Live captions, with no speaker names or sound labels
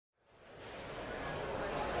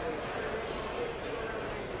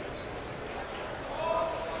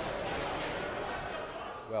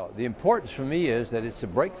Well, the importance for me is that it's a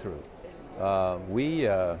breakthrough.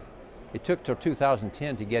 It took till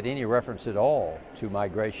 2010 to get any reference at all to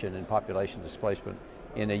migration and population displacement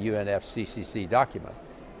in a UNFCCC document.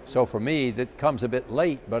 So for me, that comes a bit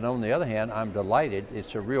late, but on the other hand, I'm delighted.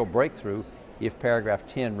 It's a real breakthrough if paragraph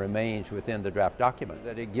 10 remains within the draft document.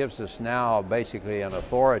 That it gives us now basically an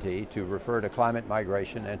authority to refer to climate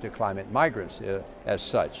migration and to climate migrants as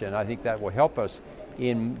such. And I think that will help us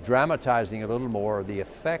in dramatizing a little more the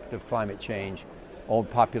effect of climate change on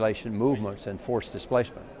population movements and forced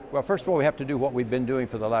displacement. Well, first of all, we have to do what we've been doing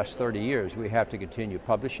for the last 30 years. We have to continue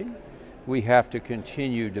publishing. We have to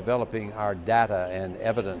continue developing our data and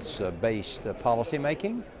evidence-based policy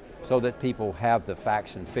making so that people have the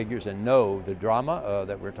facts and figures and know the drama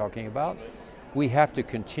that we're talking about. We have to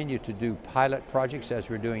continue to do pilot projects as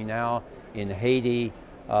we're doing now in Haiti,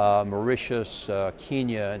 Mauritius,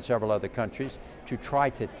 Kenya, and several other countries to try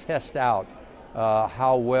to test out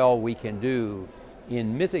how well we can do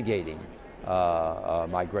in mitigating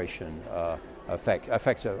migration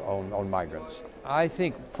effects on migrants. I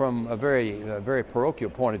think from a very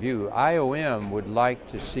parochial point of view, IOM would like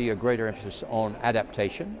to see a greater emphasis on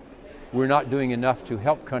adaptation. We're not doing enough to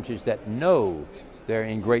help countries that know they're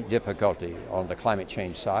in great difficulty on the climate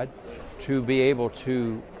change side to be able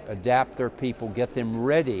to adapt their people, get them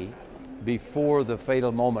ready before the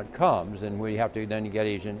fatal moment comes, and we have to then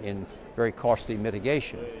engage in very costly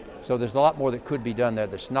mitigation. So there's a lot more that could be done there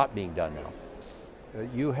that's not being done now.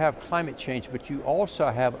 You have climate change, but you also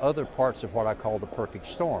have other parts of what I call the perfect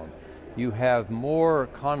storm. You have more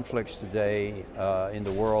conflicts today in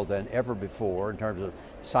the world than ever before in terms of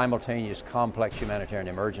simultaneous complex humanitarian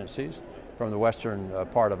emergencies from the western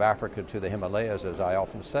part of Africa to the Himalayas, as I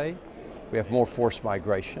often say. We have more forced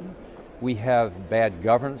migration. We have bad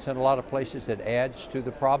governance in a lot of places that adds to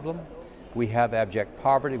the problem. We have abject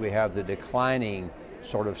poverty. We have the declining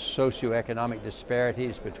sort of socioeconomic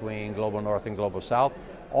disparities between global north and global south.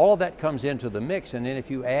 All of that comes into the mix, and then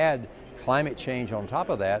if you add climate change on top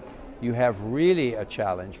of that, you have really a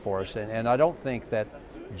challenge for us. And I don't think that,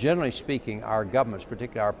 generally speaking, our governments,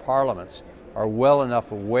 particularly our parliaments, are well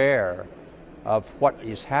enough aware of what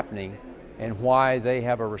is happening and why they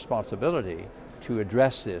have a responsibility to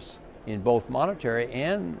address this in both monetary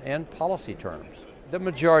and policy terms. The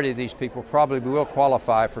majority of these people probably will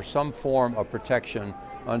qualify for some form of protection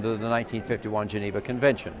under the 1951 Geneva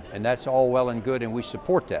Convention, and that's all well and good, and we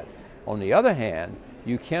support that. On the other hand,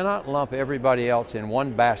 you cannot lump everybody else in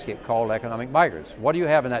one basket called economic migrants. What do you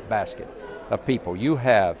have in that basket of people? You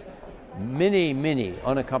have many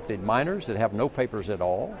unaccompanied minors that have no papers at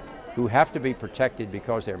all, who have to be protected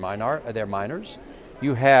because they're minors.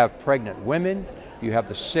 You have pregnant women, you have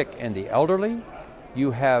the sick and the elderly,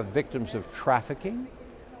 you have victims of trafficking,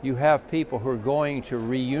 you have people who are going to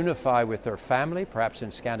reunify with their family, perhaps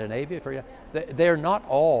in Scandinavia. They're not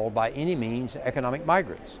all by any means economic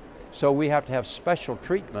migrants. So we have to have special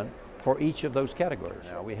treatment for each of those categories.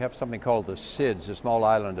 Now we have something called the SIDS, the Small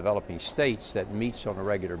Island Developing States, that meets on a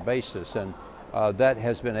regular basis, and that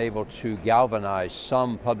has been able to galvanize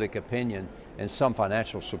some public opinion and some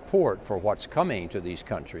financial support for what's coming to these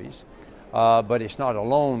countries, but it's not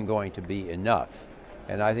alone going to be enough.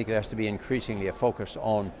 And I think there has to be increasingly a focus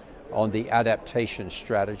on the adaptation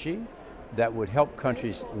strategy that would help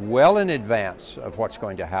countries well in advance of what's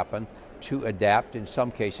going to happen to adapt, in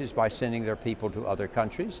some cases by sending their people to other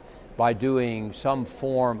countries, by doing some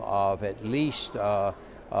form of at least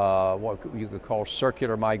what you could call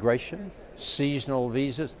circular migration, seasonal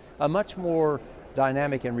visas, a much more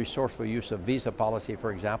dynamic and resourceful use of visa policy,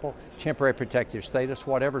 for example, temporary protective status,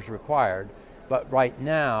 whatever's required. But right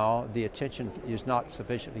now, the attention is not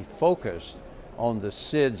sufficiently focused on the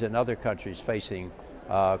SIDS and other countries facing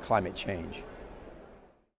climate change.